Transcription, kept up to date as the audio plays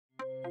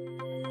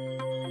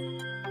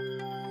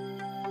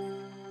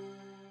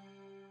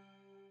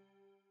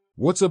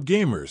What's up,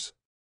 gamers?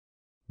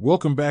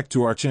 Welcome back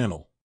to our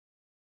channel.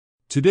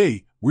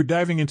 Today, we're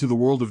diving into the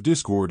world of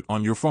Discord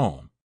on your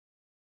phone.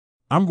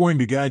 I'm going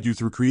to guide you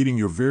through creating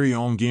your very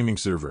own gaming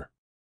server.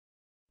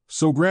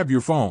 So grab your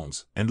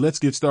phones, and let's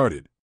get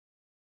started.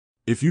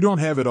 If you don't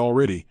have it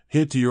already,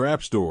 head to your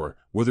App Store,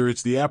 whether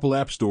it's the Apple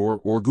App Store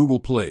or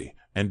Google Play,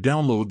 and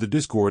download the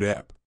Discord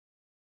app.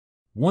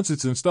 Once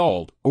it's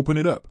installed, open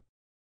it up.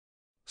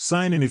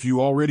 Sign in if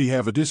you already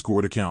have a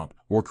Discord account,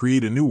 or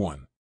create a new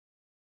one.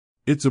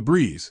 It's a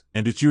breeze,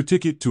 and it's your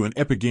ticket to an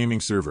epic gaming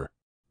server.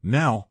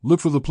 Now, look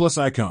for the plus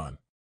icon.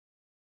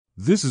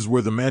 This is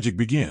where the magic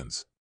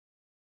begins.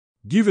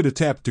 Give it a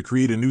tap to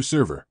create a new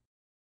server.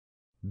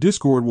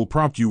 Discord will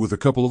prompt you with a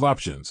couple of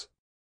options.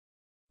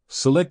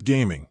 Select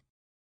Gaming.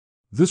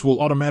 This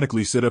will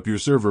automatically set up your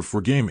server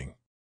for gaming.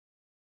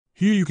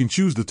 Here you can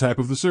choose the type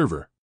of the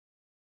server.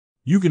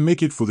 You can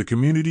make it for the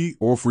community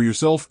or for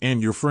yourself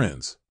and your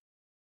friends.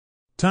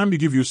 Time to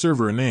give your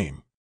server a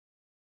name.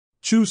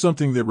 Choose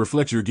something that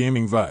reflects your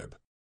gaming vibe.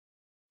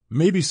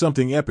 Maybe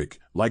something epic,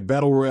 like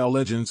Battle Royale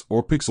Legends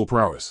or Pixel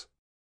Prowess.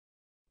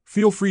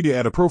 Feel free to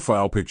add a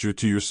profile picture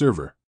to your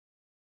server.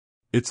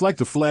 It's like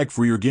the flag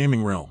for your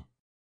gaming realm.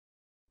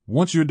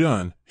 Once you're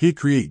done, hit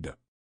Create.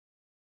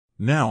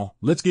 Now,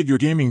 let's get your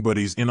gaming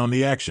buddies in on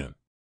the action.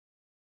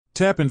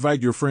 Tap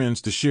Invite your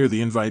friends to share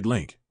the invite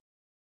link.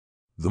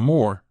 The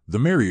more, the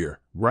merrier,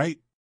 right?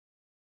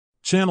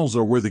 Channels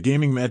are where the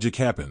gaming magic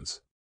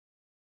happens.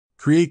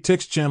 Create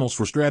text channels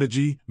for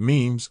strategy,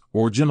 memes,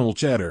 or general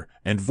chatter,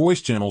 and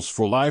voice channels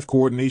for live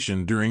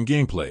coordination during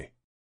gameplay.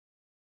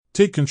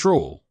 Take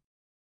control.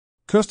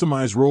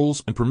 Customize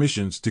roles and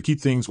permissions to keep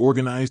things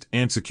organized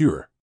and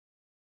secure.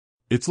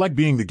 It's like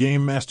being the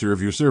game master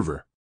of your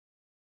server.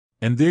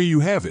 And there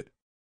you have it.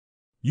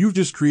 You've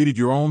just created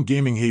your own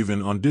gaming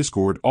haven on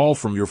Discord, all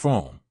from your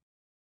phone.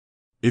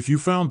 If you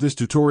found this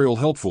tutorial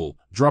helpful,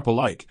 drop a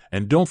like,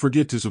 and don't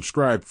forget to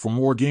subscribe for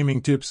more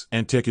gaming tips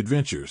and tech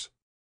adventures.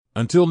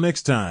 Until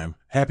next time,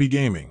 happy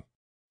gaming.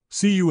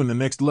 See you in the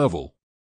next level.